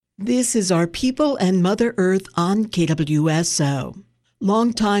This is Our People and Mother Earth on KWSO.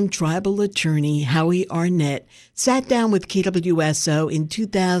 Longtime tribal attorney Howie Arnett sat down with KWSO in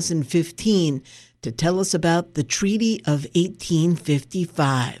 2015 to tell us about the Treaty of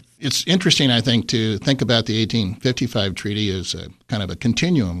 1855. It's interesting, I think, to think about the 1855 treaty as a kind of a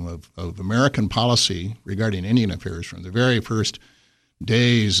continuum of American policy regarding Indian affairs from the very first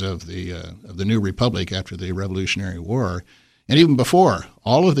days of the new republic after the Revolutionary War, and even before.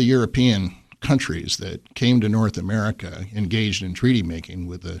 All of the European countries that came to North America engaged in treaty making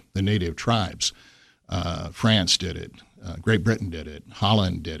with the native tribes. France did it. Great Britain did it.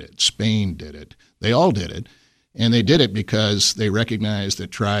 Holland did it. Spain did it. They all did it. And they did it because they recognized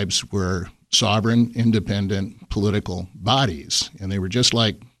that tribes were sovereign, independent political bodies. And they were just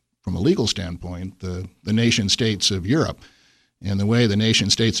like, from a legal standpoint, the nation states of Europe. And the way the nation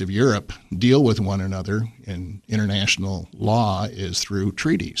states of Europe deal with one another in international law is through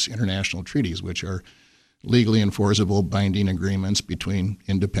treaties, international treaties, which are legally enforceable binding agreements between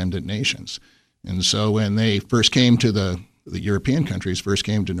independent nations. And so when they first came to the European countries first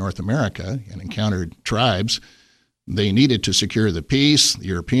came to North America and encountered tribes, they needed to secure the peace. The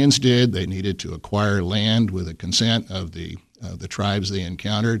Europeans did. They needed to acquire land with the consent of the tribes they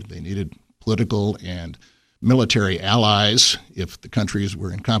encountered. They needed political and military allies if the countries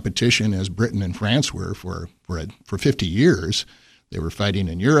were in competition, as Britain and France were for 50 years. They were fighting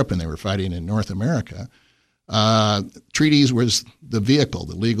in Europe and they were fighting in North America. Treaties was the vehicle,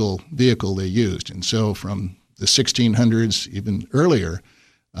 the legal vehicle they used. And so from the 1600s, even earlier,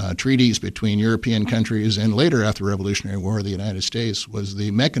 treaties between European countries and later after the Revolutionary War, the United States was the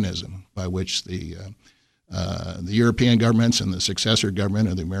mechanism by which the European governments and the successor government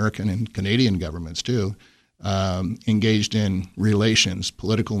of the American and Canadian governments too engaged in relations,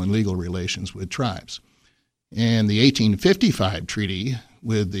 political and legal relations with tribes. And the 1855 treaty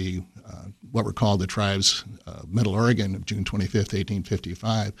with the what were called the Tribes of Middle Oregon of June 25th,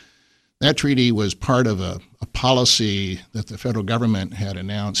 1855, that treaty was part of a policy that the federal government had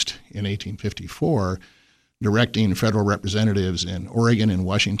announced in 1854, directing federal representatives in Oregon and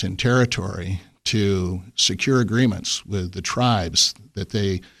Washington Territory to secure agreements with the tribes that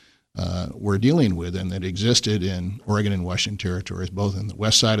they were dealing with and that existed in Oregon and Washington Territories, both in the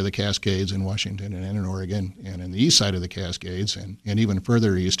west side of the Cascades in Washington and in Oregon, and in the east side of the Cascades, and even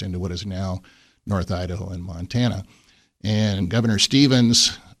further east into what is now North Idaho and Montana. And Governor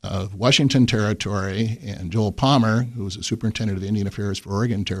Stevens of Washington Territory and Joel Palmer, who was the superintendent of Indian Affairs for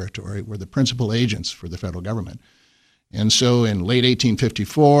Oregon Territory, were the principal agents for the federal government. And so in late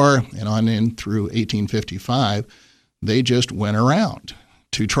 1854 and on in through 1855, they just went around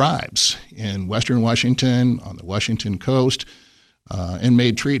to tribes in western Washington, on the Washington coast, and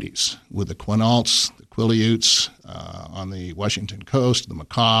made treaties with the Quinaults, the Quileutes on the Washington coast, the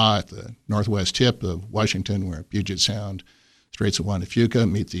Makah at the northwest tip of Washington where Puget Sound, Straits of Juan de Fuca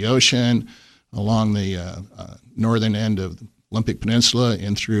meet the ocean, along the northern end of the Olympic Peninsula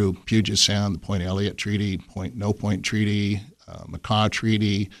in through Puget Sound, the Point Elliott Treaty, No Point Treaty, Makah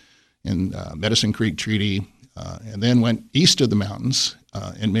Treaty, and Medicine Creek Treaty, and then went east of the mountains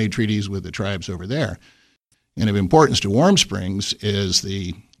and made treaties with the tribes over there. And of importance to Warm Springs is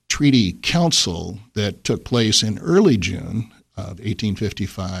the Treaty Council that took place in early June of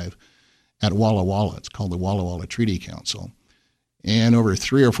 1855 at Walla Walla. It's called the Walla Walla Treaty Council. And over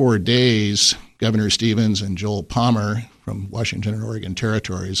 3 or 4 days, Governor Stevens and Joel Palmer from Washington and Oregon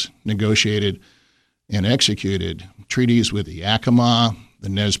territories negotiated and executed treaties with the Yakima, the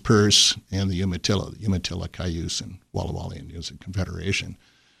Nez Perce, and the Umatilla Cayuse and Walla Walla Indians Confederation.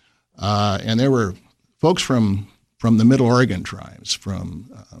 And there were folks from the Middle Oregon tribes,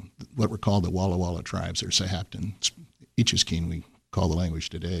 from what were called the Walla Walla tribes, or Sahaptin, Ichiskeen, we call the language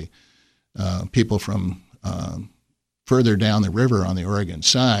today, people from further down the river on the Oregon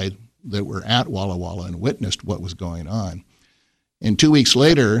side that were at Walla Walla and witnessed what was going on. And 2 weeks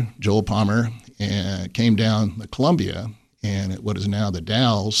later, Joel Palmer came down the Columbia, and at what is now the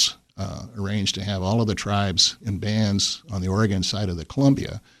Dalles, arranged to have all of the tribes and bands on the Oregon side of the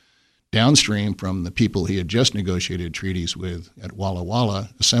Columbia, downstream from the people he had just negotiated treaties with at Walla Walla,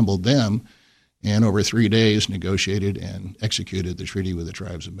 assembled them, and over 3 days negotiated and executed the treaty with the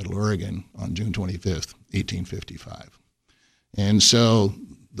tribes of Middle Oregon on June 25th, 1855. And so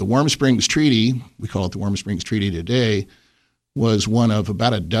the Warm Springs Treaty, we call it the Warm Springs Treaty today, was one of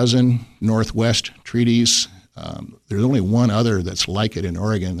about a dozen Northwest treaties. There's only one other that's like it in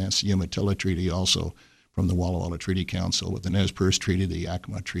Oregon. That's the Umatilla Treaty, also from the Walla Walla Treaty Council, with the Nez Perce Treaty, the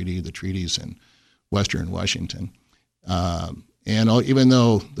Yakima Treaty, the treaties in western Washington. And even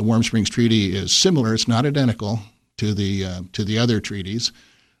though the Warm Springs Treaty is similar, it's not identical to the other treaties.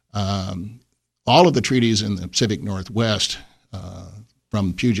 All of the treaties in the Pacific Northwest,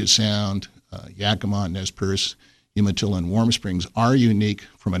 from Puget Sound, Yakima, Nez Perce, Umatilla, and Warm Springs, are unique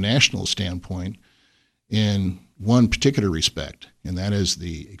from a national standpoint in one particular respect, and that is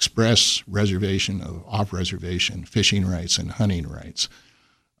the express reservation of off-reservation fishing rights and hunting rights,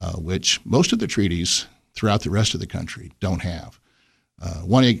 which most of the treaties throughout the rest of the country don't have.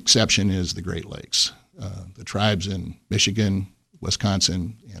 One exception is the Great Lakes. The tribes in Michigan,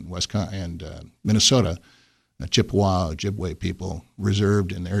 Wisconsin, and Minnesota, Chippewa, Ojibwe people,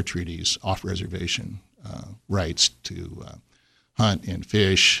 reserved in their treaties off-reservation rights to hunt and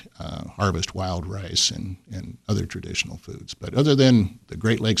fish, harvest wild rice, and other traditional foods. But other than the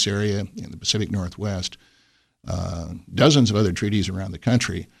Great Lakes area and the Pacific Northwest, dozens of other treaties around the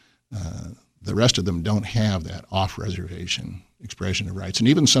country, the rest of them don't have that off-reservation expression of rights. And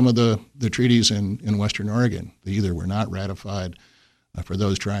even some of the treaties in Western Oregon, they either were not ratified for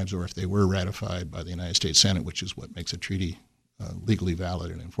those tribes, or if they were ratified by the United States Senate, which is what makes a treaty legally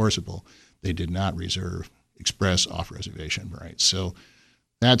valid and enforceable, they did not express off-reservation rights. So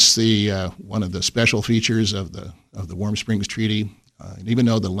that's one of the special features of the Warm Springs Treaty. And even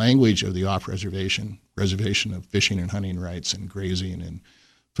though the language of the off-reservation of fishing and hunting rights and grazing and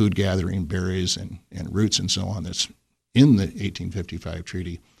food gathering, berries and roots and so on, that's in the 1855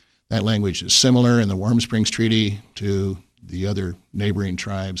 treaty, that language is similar in the Warm Springs Treaty to the other neighboring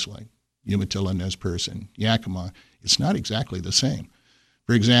tribes like Umatilla, Nez Perce, and Yakima. It's not exactly the same.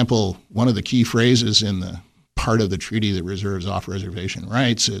 For example, one of the key phrases in the part of the treaty that reserves off-reservation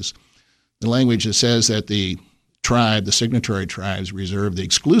rights is the language that says that the signatory tribes reserve the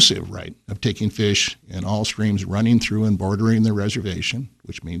exclusive right of taking fish in all streams running through and bordering the reservation,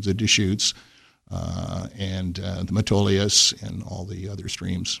 which means the Deschutes, and the Metolius and all the other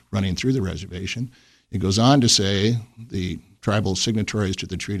streams running through the reservation. It goes on to say the tribal signatories to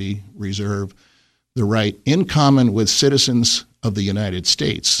the treaty reserve the right, in common with citizens of the United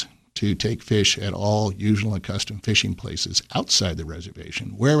States, to take fish at all usual and custom fishing places outside the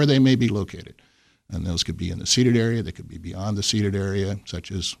reservation, wherever they may be located. And those could be in the ceded area, they could be beyond the ceded area,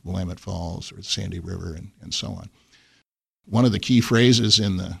 such as Willamette Falls or the Sandy River and so on. One of the key phrases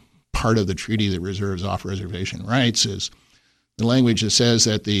in the part of the treaty that reserves off-reservation rights is the language that says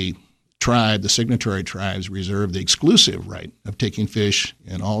that the signatory tribes reserve the exclusive right of taking fish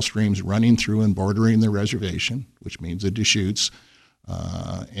in all streams running through and bordering the reservation, which means the Deschutes,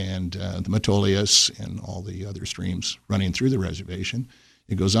 and the Metolius and all the other streams running through the reservation.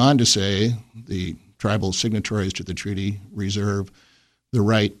 It goes on to say the tribal signatories to the treaty reserve the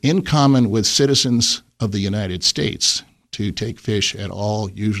right, in common with citizens of the United States, to take fish at all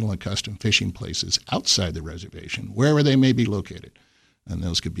usual and custom fishing places outside the reservation, wherever they may be located. And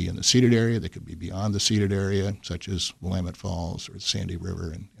those could be in the ceded area, they could be beyond the ceded area, such as Willamette Falls or the Sandy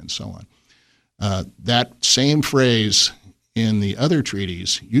River and so on. That same phrase in the other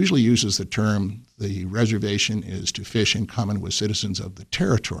treaties usually uses the term, the reservation is to fish in common with citizens of the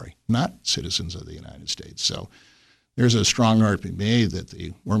territory, not citizens of the United States. So there's a strong argument to be made that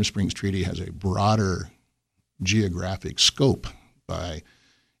the Warm Springs Treaty has a broader geographic scope by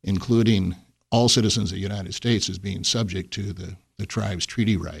including all citizens of the United States as being subject to the tribe's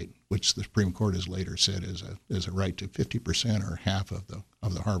treaty right, which the Supreme Court has later said is a right to 50% or half of the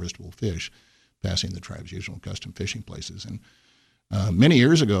harvestable fish passing the tribe's usual custom fishing places. And many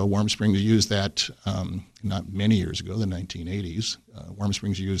years ago, Warm Springs used that, not many years ago, the 1980s, Warm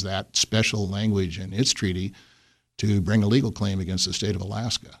Springs used that special language in its treaty to bring a legal claim against the state of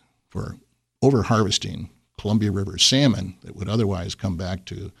Alaska for over-harvesting Columbia River salmon that would otherwise come back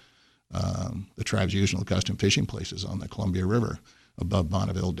to the tribe's usual custom fishing places on the Columbia River, above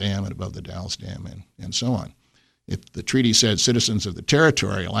Bonneville Dam and above the Dalles Dam and so on. If the treaty said citizens of the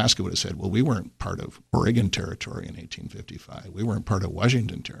territory, Alaska would have said, well, we weren't part of Oregon Territory in 1855. We weren't part of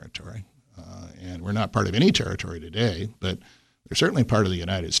Washington Territory, and we're not part of any territory today, but they're certainly part of the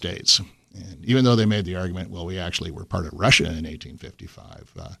United States. And even though they made the argument, well, we actually were part of Russia in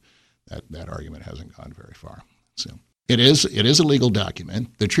 1855, that argument hasn't gone very far. So it is a legal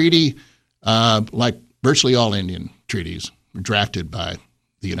document. The treaty, like virtually all Indian treaties, were drafted by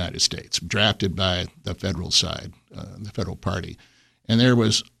the United States, drafted by the federal side, the federal party. And there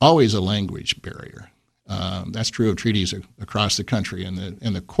was always a language barrier. That's true of treaties across the country. And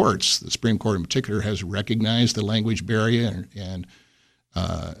the courts, the Supreme Court in particular, has recognized the language barrier and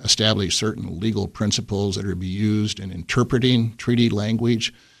established certain legal principles that are to be used in interpreting treaty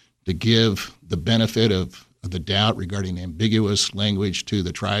language to give the benefit of the doubt regarding ambiguous language to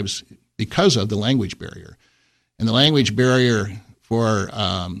the tribes because of the language barrier. And the language barrier for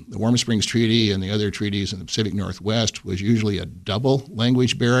the Warm Springs Treaty and the other treaties in the Pacific Northwest was usually a double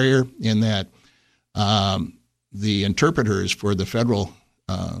language barrier in that the interpreters for the federal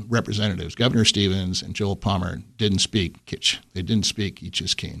representatives, Governor Stevens and Joel Palmer, didn't speak Kitch. They didn't speak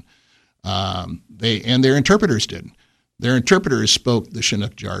Ichiskeen. And their interpreters didn't. Their interpreters spoke the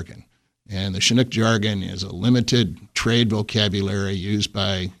Chinook jargon. And the Chinook jargon is a limited trade vocabulary used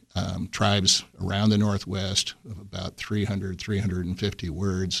by tribes around the Northwest of about 350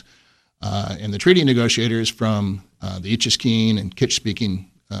 words. And the treaty negotiators from the Ichiskeen and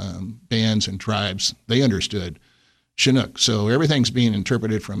Kitch-speaking bands and tribes, they understood Chinook. So everything's being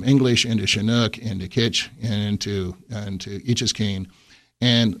interpreted from English into Chinook, into Kitch, and into Ichiskeen.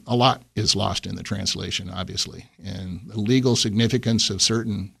 And a lot is lost in the translation, obviously. And the legal significance of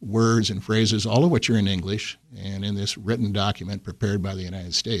certain words and phrases, all of which are in English, and in this written document prepared by the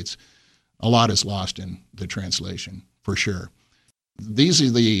United States, a lot is lost in the translation, for sure. These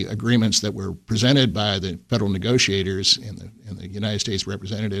are the agreements that were presented by the federal negotiators and the United States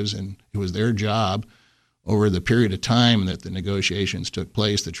representatives, and it was their job over the period of time that the negotiations took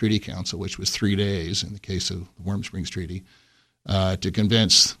place, the Treaty Council, which was 3 days in the case of the Warm Springs Treaty, to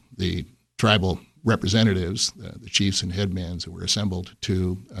convince the tribal representatives, the chiefs and headbands that were assembled,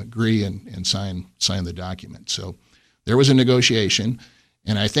 to agree and sign the document. So there was a negotiation,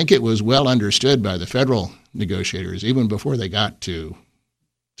 and I think it was well understood by the federal negotiators, even before they got to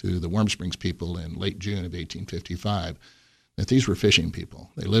the Warm Springs people in late June of 1855, that these were fishing people.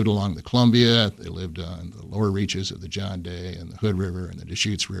 They lived along the Columbia, they lived on the lower reaches of the John Day and the Hood River and the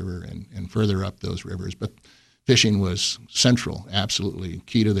Deschutes River and further up those rivers. But fishing was central, absolutely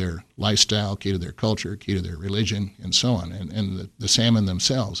key to their lifestyle, key to their culture, key to their religion, and so on, and the salmon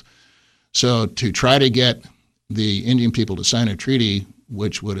themselves. So to try to get the Indian people to sign a treaty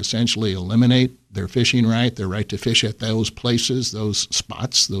which would essentially eliminate their fishing right, their right to fish at those places, those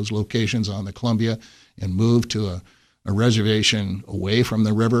spots, those locations on the Columbia, and move to a reservation away from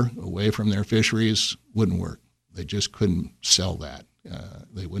the river, away from their fisheries, wouldn't work. They just couldn't sell that.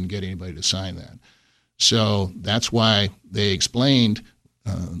 They wouldn't get anybody to sign that. So that's why they explained,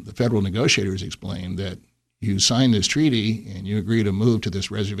 the federal negotiators explained, that you sign this treaty and you agree to move to this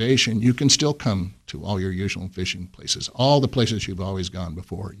reservation, you can still come to all your usual fishing places. All the places you've always gone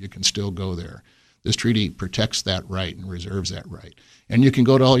before, you can still go there. This treaty protects that right and reserves that right. And you can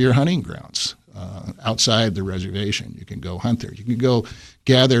go to all your hunting grounds outside the reservation. You can go hunt there. You can go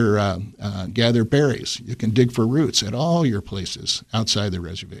gather berries. You can dig for roots at all your places outside the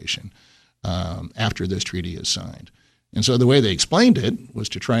reservation after this treaty is signed. And so the way they explained it was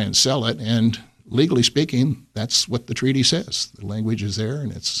to try and sell it, and legally speaking, that's what the treaty says. The language is there,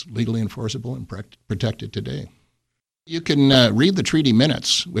 and it's legally enforceable and protected today. You can read the treaty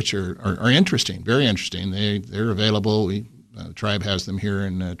minutes, which are interesting, very interesting. They're available. The tribe has them here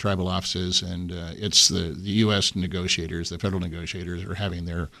in tribal offices, and it's the U.S. negotiators, the federal negotiators, are having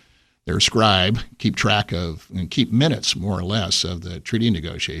their scribe keep track of and keep minutes, more or less, of the treaty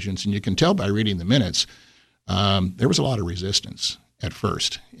negotiations. And you can tell by reading the minutes, there was a lot of resistance at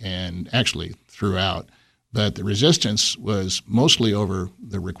first, and actually throughout. But the resistance was mostly over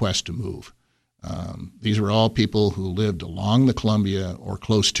the request to move. These were all people who lived along the Columbia or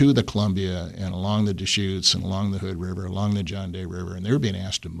close to the Columbia and along the Deschutes and along the Hood River, along the John Day River, and they were being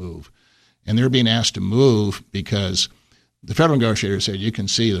asked to move. And they were being asked to move because the federal negotiators said, you can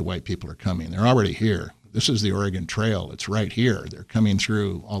see the white people are coming. They're already here. This is the Oregon Trail. It's right here. They're coming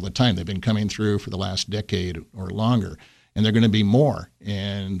through all the time. They've been coming through for the last decade or longer, and they're going to be more,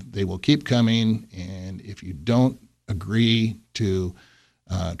 and they will keep coming. And if you don't agree to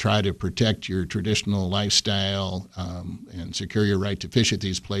try to protect your traditional lifestyle and secure your right to fish at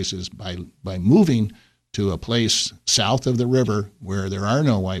these places by moving to a place south of the river where there are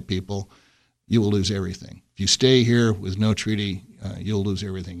no white people, you will lose everything. If you stay here with no treaty, you'll lose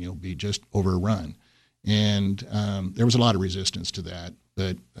everything. You'll be just overrun. And there was a lot of resistance to that,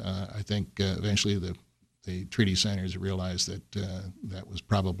 but I think eventually the treaty signers realized that that was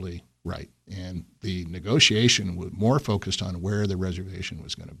probably right. And the negotiation was more focused on where the reservation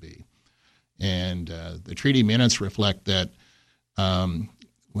was going to be. And the treaty minutes reflect that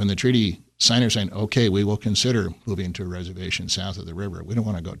when the treaty signers said, okay, we will consider moving to a reservation south of the river. We don't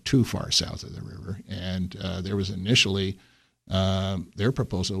want to go too far south of the river. And there was initially, their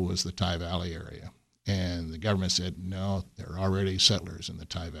proposal was the Tye Valley area. And the government said, no, there are already settlers in the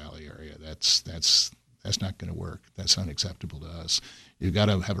Tye Valley area. That's not going to work. That's unacceptable to us. You've got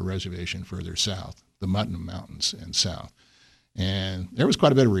to have a reservation further south, the Mutton Mountains and south. And there was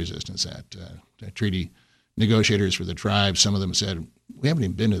quite a bit of resistance. That treaty negotiators for the tribe, some of them said, we haven't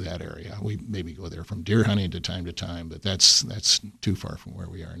even been to that area. We maybe go there from deer hunting to time, but that's too far from where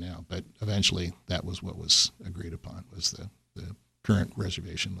we are now. But eventually that was what was agreed upon, was the current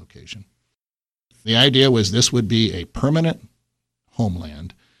reservation location. The idea was this would be a permanent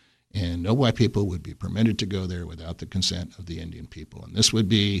homeland, and no white people would be permitted to go there without the consent of the Indian people. And this would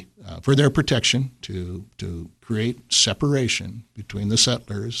be for their protection, to create separation between the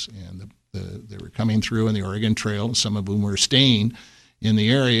settlers and they were coming through in the Oregon Trail, some of whom were staying in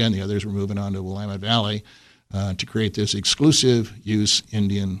the area, and the others were moving on to Willamette Valley to create this exclusive use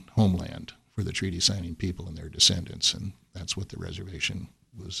Indian homeland for the treaty signing people and their descendants. And that's what the reservation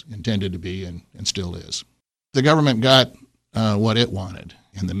was intended to be and still is. The government got what it wanted,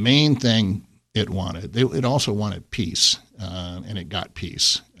 and the main thing it wanted, it also wanted peace, and it got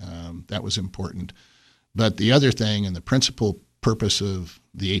peace. That was important. But the other thing, and the principal purpose of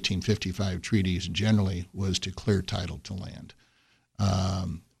the 1855 treaties generally, was to clear title to land.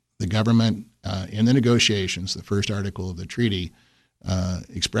 The government, in the negotiations, the first article of the treaty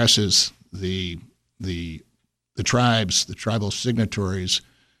expresses the tribes, the tribal signatories'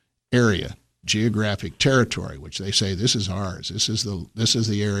 area, geographic territory, which they say, this is ours. This is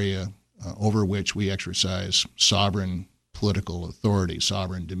the area over which we exercise sovereign political authority,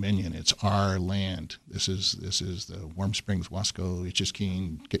 sovereign dominion. It's our land. This is the Warm Springs, Wasco,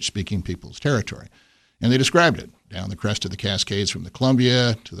 Itchiskeen speaking people's territory. And they described it down the crest of the Cascades from the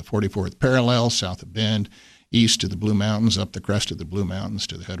Columbia to the 44th parallel, south of Bend, east to the Blue Mountains, up the crest of the Blue Mountains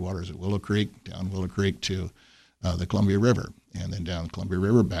to the headwaters of Willow Creek, down Willow Creek to the Columbia River, and then down the Columbia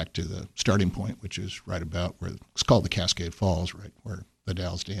River back to the starting point, which is right about where it's called the Cascade Falls, right where the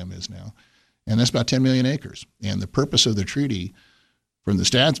Dalles Dam is now. And that's about 10 million acres. And the purpose of the treaty, from the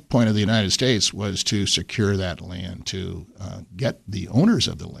standpoint of the United States, was to secure that land, to get the owners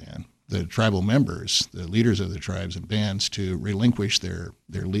of the land, the tribal members, the leaders of the tribes and bands, to relinquish their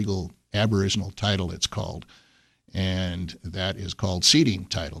legal aboriginal title, it's called. And that is called ceding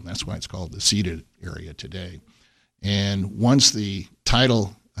title. And that's why it's called the ceded area today. And once the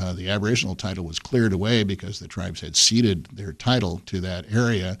title, the aboriginal title, was cleared away because the tribes had ceded their title to that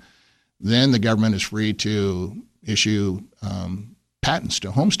area, then the government is free to issue patents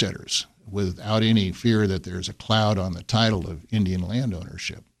to homesteaders without any fear that there's a cloud on the title of Indian land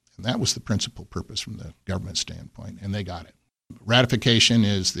ownership. And that was the principal purpose from the government standpoint, and they got it. Ratification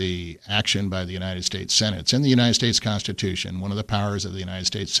is the action by the United States Senate. It's in the United States Constitution. One of the powers of the United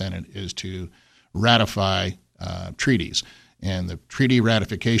States Senate is to ratify treaties. And the treaty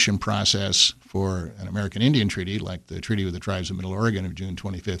ratification process for an American Indian treaty, like the Treaty with the Tribes of Middle Oregon of June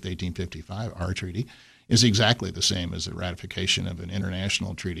 25th, 1855, our treaty, is exactly the same as the ratification of an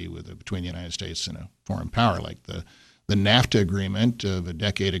international treaty between the United States and a foreign power, like the NAFTA agreement of a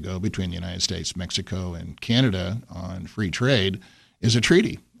decade ago between the United States, Mexico, and Canada on free trade is a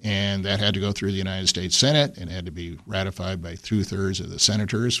treaty. And that had to go through the United States Senate and had to be ratified by 2/3 of the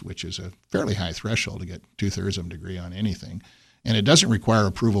senators, which is a fairly high threshold to get 2/3 of them to agree on anything. And it doesn't require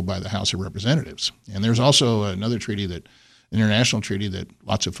approval by the House of Representatives. And there's also another treaty, international treaty, that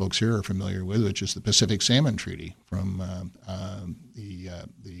lots of folks here are familiar with, which is the Pacific Salmon Treaty from the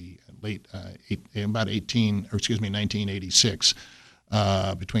late 1986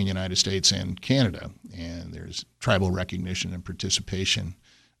 between the United States and Canada. And there's tribal recognition and participation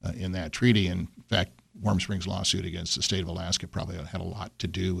in that treaty. In fact, Warm Springs lawsuit against the state of Alaska probably had a lot to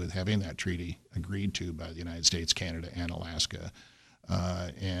do with having that treaty agreed to by the United States, Canada, and Alaska.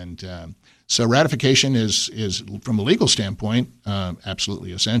 So ratification is, from a legal standpoint,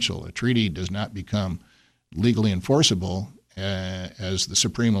 absolutely essential. A treaty does not become legally enforceable as the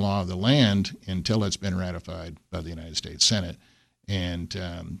supreme law of the land until it's been ratified by the United States Senate. And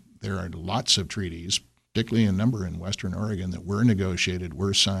there are lots of treaties, particularly a number in Western Oregon, that were negotiated,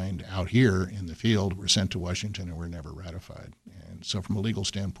 were signed out here in the field, were sent to Washington, and were never ratified. And so from a legal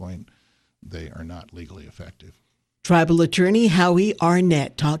standpoint, they are not legally effective. Tribal attorney Howie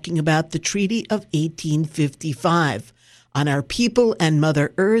Arnett talking about the Treaty of 1855 on Our People and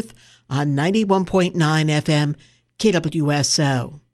Mother Earth on 91.9 FM KWSO.